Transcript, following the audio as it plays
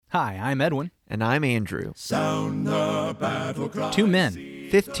Hi, I'm Edwin. And I'm Andrew. Sound the battle cry. 2 men,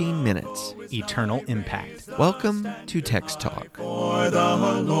 15 minutes. eternal impact. Welcome to Text Talk. For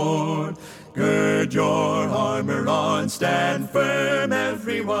the Lord, gird your armor on, stand firm,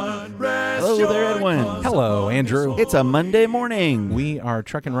 everyone. Rest Hello there, your Edwin. cause Hello, upon Andrew. It's a Monday morning. We are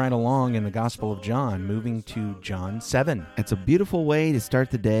trucking right along in the Gospel of John, moving to John 7. It's a beautiful way to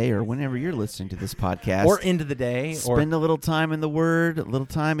start the day, or whenever you're listening to this podcast. Or into the day. Spend a little time in the Word, a little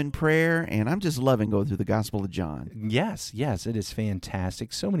time in prayer, and I'm just loving going through the Gospel of John. Yes, it is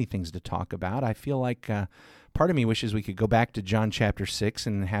fantastic. So many things to talk about. I feel like part of me wishes we could go back to John chapter 6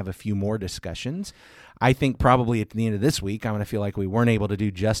 and have a few more discussions. I think probably at the end of this week, I'm going to feel like we weren't able to do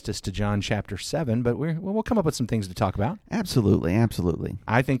justice to John chapter 7, but we'll come up with some things to talk about. Absolutely, absolutely.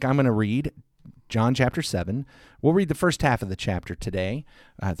 I think I'm going to read John chapter 7. We'll read the first half of the chapter today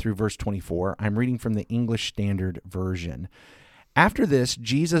through verse 24. I'm reading from the English Standard Version. After this,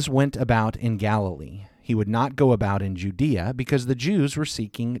 Jesus went about in Galilee. He would not go about in Judea because the Jews were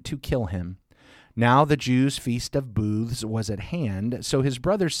seeking to kill him. Now the Jews' feast of booths was at hand, so his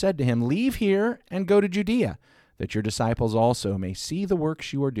brothers said to him, "Leave here and go to Judea, that your disciples also may see the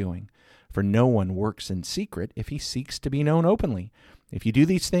works you are doing. For no one works in secret if he seeks to be known openly. If you do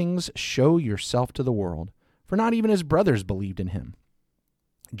these things, show yourself to the world." For not even his brothers believed in him.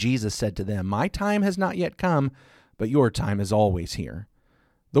 Jesus said to them, "My time has not yet come, but your time is always here.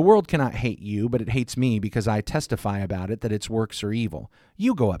 The world cannot hate you, but it hates me because I testify about it that its works are evil.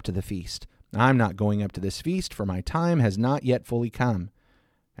 You go up to the feast. I'm not going up to this feast, for my time has not yet fully come."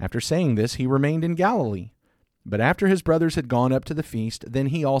 After saying this, he remained in Galilee. But after his brothers had gone up to the feast, then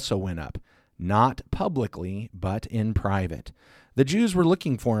he also went up, not publicly, but in private. The Jews were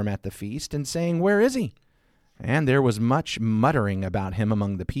looking for him at the feast and saying, "Where is he?" And there was much muttering about him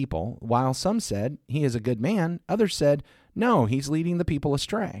among the people, while some said, "He is a good man." Others said, "No, he's leading the people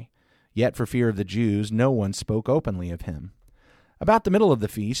astray." Yet for fear of the Jews, no one spoke openly of him. About the middle of the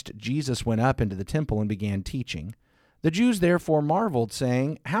feast, Jesus went up into the temple and began teaching. The Jews therefore marveled,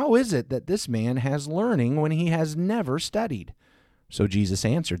 saying, "How is it that this man has learning when he has never studied?" So Jesus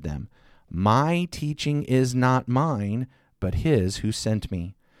answered them, "My teaching is not mine, but his who sent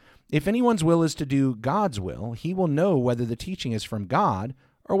me. If anyone's will is to do God's will, he will know whether the teaching is from God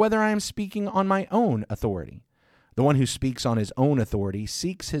or whether I am speaking on my own authority. The one who speaks on his own authority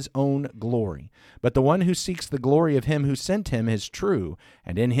seeks his own glory, but the one who seeks the glory of him who sent him is true,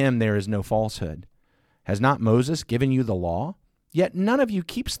 and in him there is no falsehood. Has not Moses given you the law? Yet none of you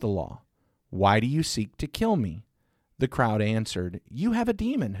keeps the law. Why do you seek to kill me?" The crowd answered, "You have a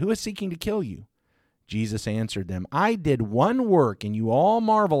demon. Who is seeking to kill you?" Jesus answered them, "I did one work, and you all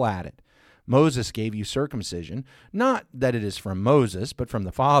marvel at it. Moses gave you circumcision, not that it is from Moses, but from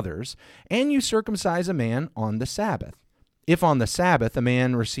the fathers, and you circumcise a man on the Sabbath. If on the Sabbath a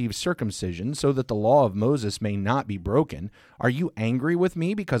man receives circumcision, so that the law of Moses may not be broken, are you angry with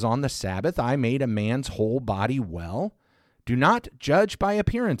me because on the Sabbath I made a man's whole body well? Do not judge by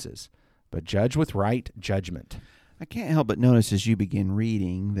appearances, but judge with right judgment." I can't help but notice as you begin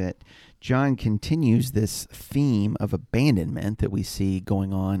reading that John continues this theme of abandonment that we see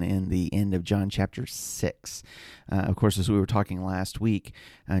going on in the end of John chapter 6. Of course, as we were talking last week,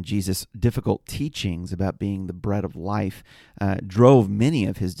 Jesus' difficult teachings about being the bread of life drove many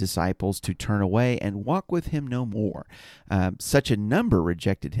of his disciples to turn away and walk with him no more. Such a number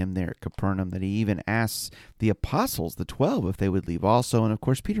rejected him there at Capernaum that he even asks the apostles, the 12, if they would leave also. And of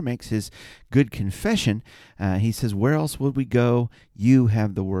course, Peter makes his good confession. He says, "Where else would we go? You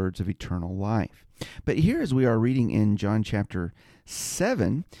have the words of eternal life." But here, as we are reading in John chapter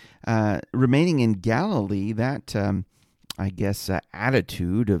 7, remaining in Galilee, that,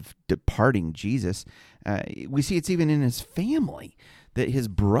 attitude of departing Jesus, we see it's even in his family that his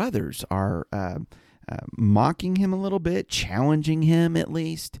brothers are mocking him a little bit, challenging him at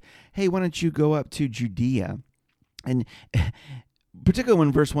least. "Hey, why don't you go up to Judea?" And particularly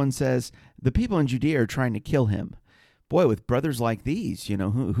when verse 1 says, the people in Judea are trying to kill him. Boy, with brothers like these,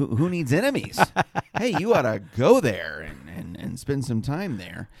 who needs enemies? Hey, you ought to go there and spend some time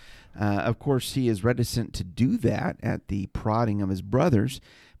there. Of course, he is reticent to do that at the prodding of his brothers.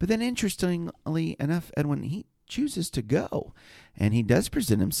 But then interestingly enough, Edwin, he chooses to go. And he does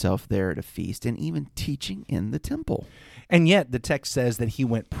present himself there at a feast and even teaching in the temple. And yet the text says that he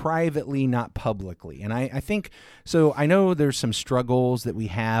went privately, not publicly. And I think, so I know there's some struggles that we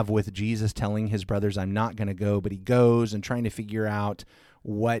have with Jesus telling his brothers, "I'm not going to go," but he goes and trying to figure out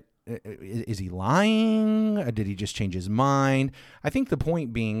what is he lying? Did he just change his mind? I think the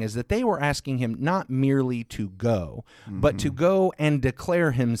point being is that they were asking him not merely to go, but to go and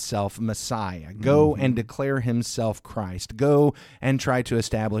declare himself Messiah, go and declare himself Christ, go and try to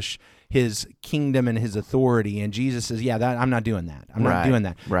establish his kingdom and his authority. And Jesus says, I'm not doing that. I'm not doing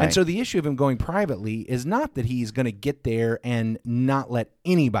that. Right. And so the issue of him going privately is not that he's going to get there and not let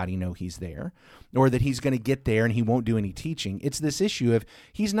anybody know he's there, or that he's going to get there and he won't do any teaching. It's this issue of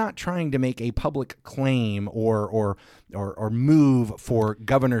he's not trying to make a public claim or move for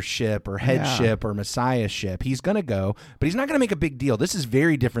governorship or headship or messiahship. He's going to go, but he's not going to make a big deal. This is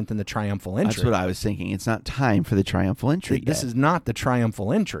very different than the triumphal entry. That's what I was thinking. It's not time for the triumphal entry. This is not the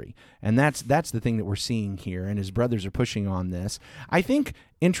triumphal entry. And that's the thing that we're seeing here, and his brothers are pushing on this. I think,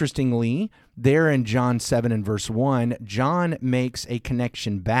 interestingly, there in John 7 and verse 1, John makes a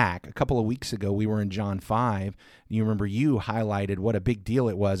connection back. A couple of weeks ago, we were in John 5. You remember you highlighted what a big deal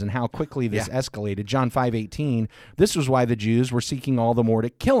it was and how quickly this escalated. John 5:18, this was why the Jews were seeking all the more to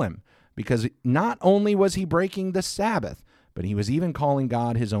kill him, because not only was he breaking the Sabbath, but he was even calling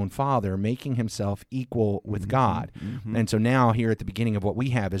God his own Father, making himself equal with God. And so now here at the beginning of what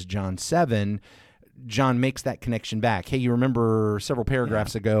we have is John 7, John makes that connection back. Hey, you remember several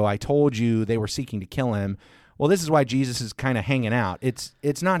paragraphs ago, I told you they were seeking to kill him. Well, this is why Jesus is kind of hanging out.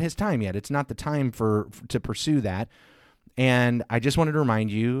 It's not his time yet. It's not the time to pursue that. And I just wanted to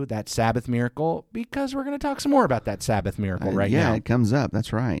remind you that Sabbath miracle, because we're going to talk some more about that Sabbath miracle now. Yeah, it comes up.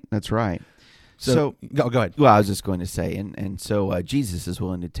 That's right. So go ahead. Well, I was just going to say, and so Jesus is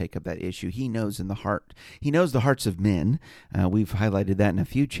willing to take up that issue. He knows in the heart. He knows the hearts of men. We've highlighted that in a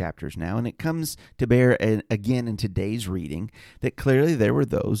few chapters now, and it comes to bear again in today's reading that clearly there were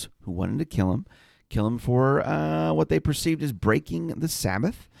those who wanted to kill him for what they perceived as breaking the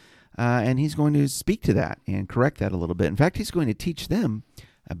Sabbath, and he's going to speak to that and correct that a little bit. In fact, he's going to teach them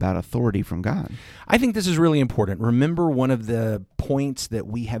about authority from God. I think this is really important. Remember one of the points that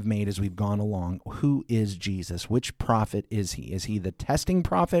we have made as we've gone along. Who is Jesus? Which prophet is he? Is he the testing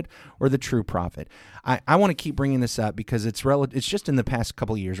prophet or the true prophet? I want to keep bringing this up because it's just in the past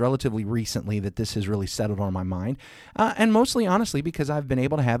couple of years, relatively recently, that this has really settled on my mind. And mostly, honestly, because I've been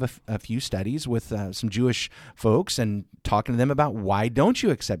able to have a few studies with some Jewish folks and talking to them about why don't you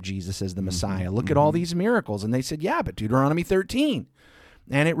accept Jesus as the Messiah? Look at all these miracles. And they said, yeah, but Deuteronomy 13.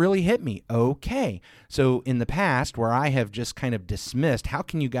 And it really hit me. Okay. So in the past, where I have just kind of dismissed, how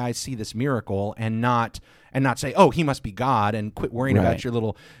can you guys see this miracle and not say, oh, he must be God, and quit worrying about your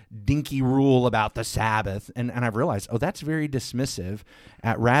little dinky rule about the Sabbath. And I've realized, that's very dismissive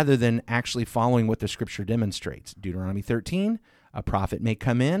rather than actually following what the Scripture demonstrates. Deuteronomy 13, a prophet may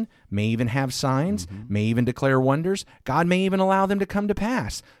come in, may even have signs, may even declare wonders. God may even allow them to come to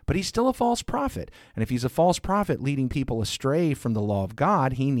pass, but he's still a false prophet. And if he's a false prophet leading people astray from the law of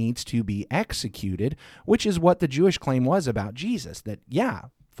God, he needs to be executed, which is what the Jewish claim was about Jesus, that,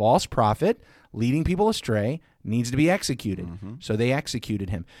 false prophet leading people astray needs to be executed. So they executed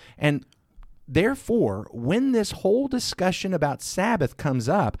him. And therefore, when this whole discussion about Sabbath comes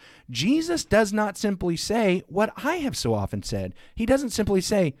up, Jesus does not simply say what I have so often said. He doesn't simply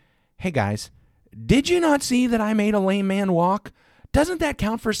say, hey guys, did you not see that I made a lame man walk? Doesn't that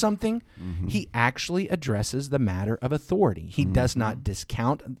count for something? He actually addresses the matter of authority. He does not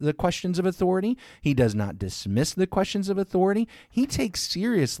discount the questions of authority. He does not dismiss the questions of authority. He takes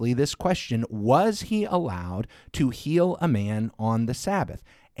seriously this question, was he allowed to heal a man on the Sabbath?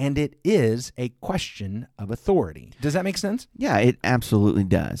 And it is a question of authority. Does that make sense? Yeah, it absolutely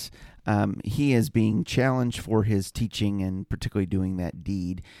does. He is being challenged for his teaching and particularly doing that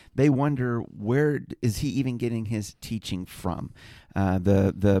deed. They wonder, where is he even getting his teaching from?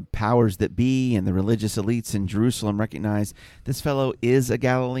 The powers that be and the religious elites in Jerusalem recognize this fellow is a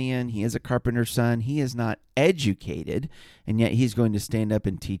Galilean. He is a carpenter's son. He is not educated, and yet he's going to stand up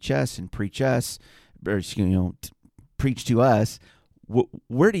and teach us and preach us, or preach to us.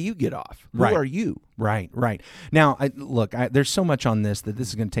 Where do you get off? Who are you? Right. Now, there's so much on this that this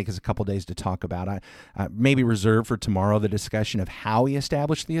is going to take us a couple days to talk about. I maybe reserve for tomorrow the discussion of how he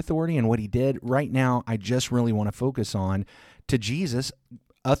established the authority and what he did. Right now, I just really want to focus on, to Jesus,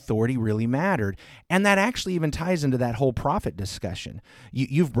 authority really mattered. And that actually even ties into that whole prophet discussion.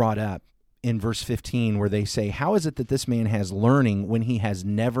 You've brought up in verse 15 where they say, how is it that this man has learning when he has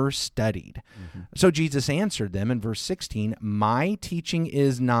never studied? So Jesus answered them in verse 16, my teaching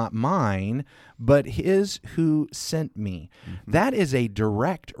is not mine, but his who sent me. That is a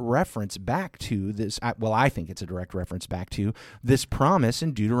direct reference back to this. I think it's a direct reference back to this promise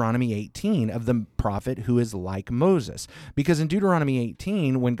in Deuteronomy 18 of the prophet who is like Moses. Because in Deuteronomy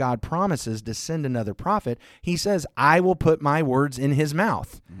 18, when God promises to send another prophet, he says, I will put my words in his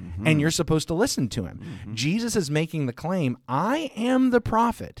mouth. and you're supposed to listen to him. Jesus is making the claim, I am the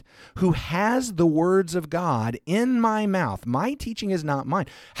prophet who has the words of God in my mouth. My teaching is not mine.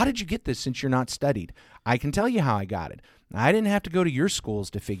 How did you get this since you're not studied? I can tell you how I got it. I didn't have to go to your schools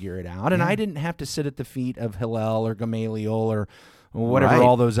to figure it out, and I didn't have to sit at the feet of Hillel or Gamaliel or whatever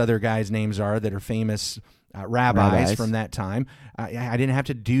all those other guys' names are that are famous rabbis from that time. I didn't have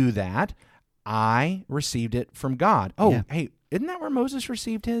to do that. I received it from God. Oh, hey, isn't that where Moses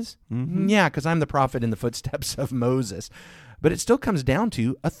received his? Yeah, because I'm the prophet in the footsteps of Moses. But it still comes down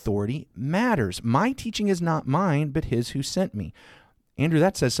to authority matters. My teaching is not mine, but his who sent me. Andrew,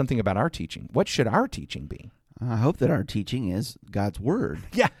 that says something about our teaching. What should our teaching be? I hope that our teaching is God's word.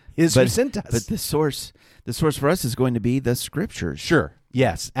 Yeah, his who sent us. But the source for us is going to be the Scriptures. Sure.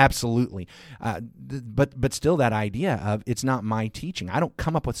 Yes, absolutely. But still that idea of it's not my teaching. I don't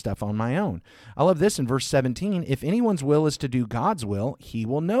come up with stuff on my own. I love this in verse 17. If anyone's will is to do God's will, he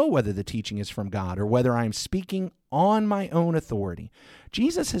will know whether the teaching is from God or whether I'm speaking on my own authority.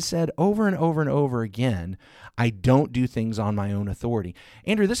 Jesus has said over and over and over again, I don't do things on my own authority.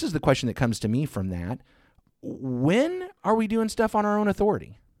 Andrew, this is the question that comes to me from that. When are we doing stuff on our own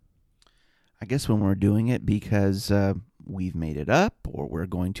authority? I guess when we're doing it because we've made it up, or we're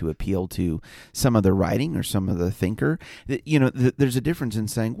going to appeal to some other writing or some other thinker. There's a difference in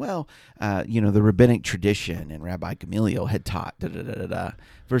saying, well, the rabbinic tradition and Rabbi Gamaliel had taught,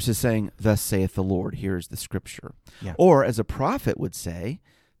 versus saying, thus saith the Lord, here is the Scripture. Yeah. Or as a prophet would say,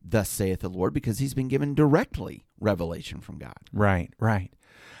 thus saith the Lord, because he's been given directly revelation from God. Right.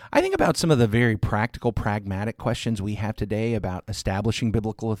 I think about some of the very practical, pragmatic questions we have today about establishing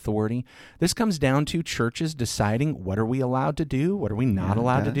biblical authority. This comes down to churches deciding what are we allowed to do, what are we not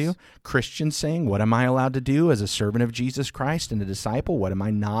allowed to do. Christians saying, what am I allowed to do as a servant of Jesus Christ and a disciple? What am I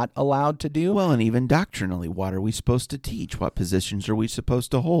not allowed to do? Well, and even doctrinally, what are we supposed to teach? What positions are we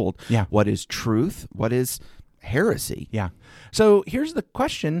supposed to hold? Yeah. What is truth? What is heresy? Yeah. So here's the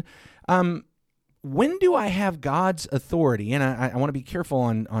question. When do I have God's authority? And I want to be careful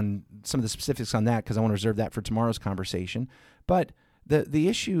on some of the specifics on that because I want to reserve that for tomorrow's conversation. But the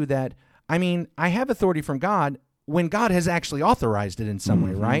issue that, I have authority from God when God has actually authorized it in some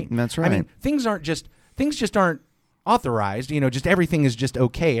way, right? That's right. Things just aren't authorized. Just everything is just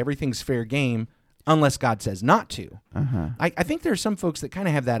okay. Everything's fair game unless God says not to. I think there are some folks that kind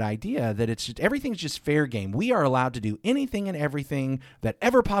of have that idea that it's just everything's just fair game. We are allowed to do anything and everything that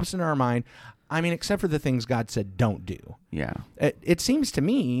ever pops into our mind. Except for the things God said don't do. Yeah. It seems to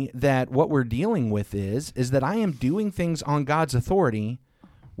me that what we're dealing with is that I am doing things on God's authority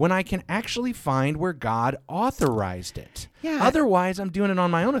when I can actually find where God authorized it. Yeah. Otherwise, I'm doing it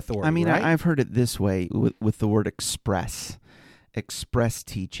on my own authority, right? I've heard it this way with the word express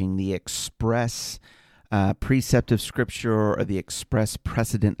teaching, the express precept of Scripture or the express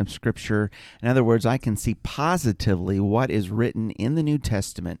precedent of Scripture. In other words, I can see positively what is written in the New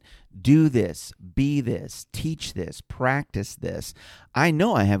Testament. Do this, be this, teach this, practice this. I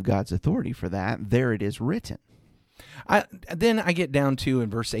know I have God's authority for that. There it is written. Then I get down to in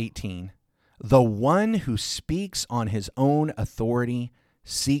verse 18, the one who speaks on his own authority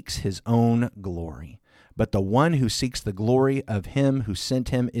seeks his own glory. But the one who seeks the glory of him who sent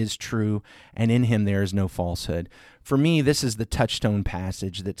him is true, and in him there is no falsehood. For me, this is the touchstone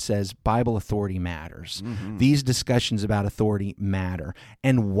passage that says Bible authority matters. These discussions about authority matter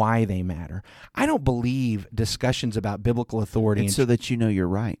and why they matter. I don't believe discussions about biblical authority. So that you know you're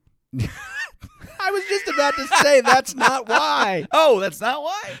right. I was just about to say that's not why. Oh, that's not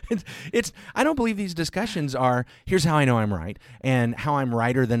why? I don't believe these discussions are, here's how I know I'm right, and how I'm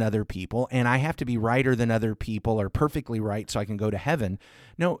righter than other people, and I have to be righter than other people or perfectly right so I can go to heaven.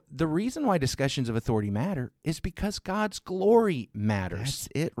 No, the reason why discussions of authority matter is because God's glory matters. That's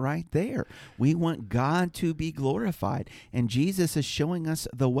it right there. We want God to be glorified, and Jesus is showing us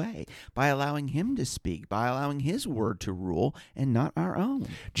the way by allowing him to speak, by allowing his word to rule and not our own.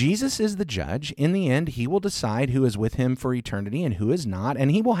 Jesus is the judge. In the end, he will decide who is with him for eternity and who is not,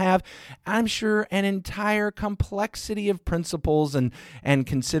 and he will have, I'm sure, an entire complexity of principles and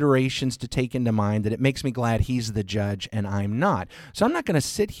considerations to take into mind that it makes me glad he's the judge and I'm not. So I'm not going to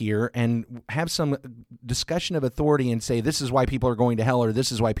sit here and have some discussion of authority and say this is why people are going to hell or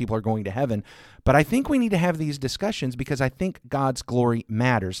this is why people are going to heaven. But I think we need to have these discussions because I think God's glory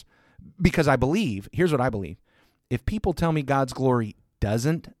matters. Because I believe, here's what I believe. If people tell me God's glory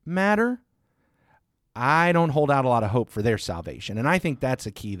doesn't matter, I don't hold out a lot of hope for their salvation. And I think that's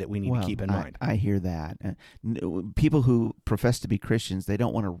a key that we need to keep in mind. I hear that. People who profess to be Christians, they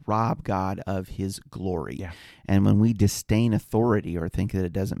don't want to rob God of his glory. Yeah. And when we disdain authority or think that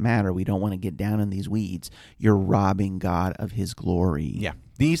it doesn't matter, we don't want to get down in these weeds, you're robbing God of his glory. Yeah.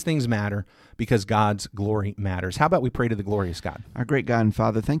 These things matter because God's glory matters. How about we pray to the glorious God? Our great God and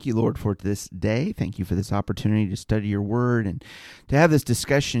Father, thank you, Lord, for this day. Thank you for this opportunity to study your word and to have this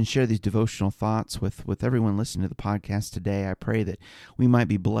discussion, share these devotional thoughts with everyone listening to the podcast today. I pray that we might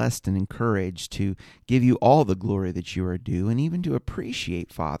be blessed and encouraged to give you all the glory that you are due, and even to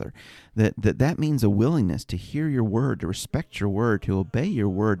appreciate, Father, that means a willingness to hear your word, to respect your word, to obey your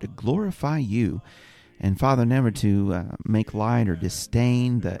word, to glorify you. And Father, never to make light or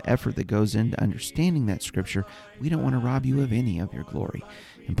disdain the effort that goes into understanding that Scripture. We don't want to rob you of any of your glory.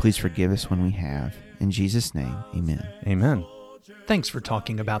 And please forgive us when we have. In Jesus' name, amen. Amen. Thanks for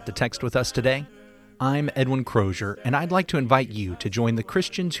talking about the text with us today. I'm Edwin Crozier, and I'd like to invite you to join the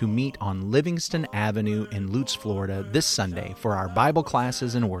Christians who meet on Livingston Avenue in Lutz, Florida this Sunday for our Bible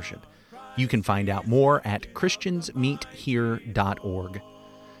classes and worship. You can find out more at christiansmeethere.org.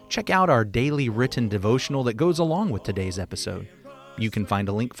 Check out our daily written devotional that goes along with today's episode. You can find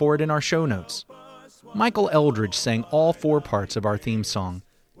a link for it in our show notes. Michael Eldridge sang all 4 parts of our theme song.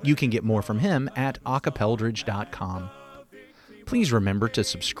 You can get more from him at acapeldridge.com. Please remember to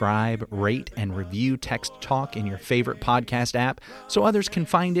subscribe, rate, and review Text Talk in your favorite podcast app so others can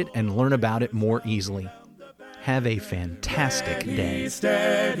find it and learn about it more easily. Have a fantastic day.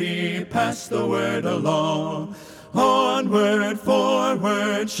 Steady, pass the word along. Onward,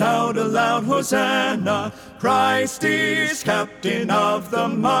 forward, shout aloud, Hosanna! Christ is captain of the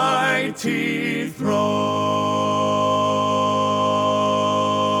mighty throne.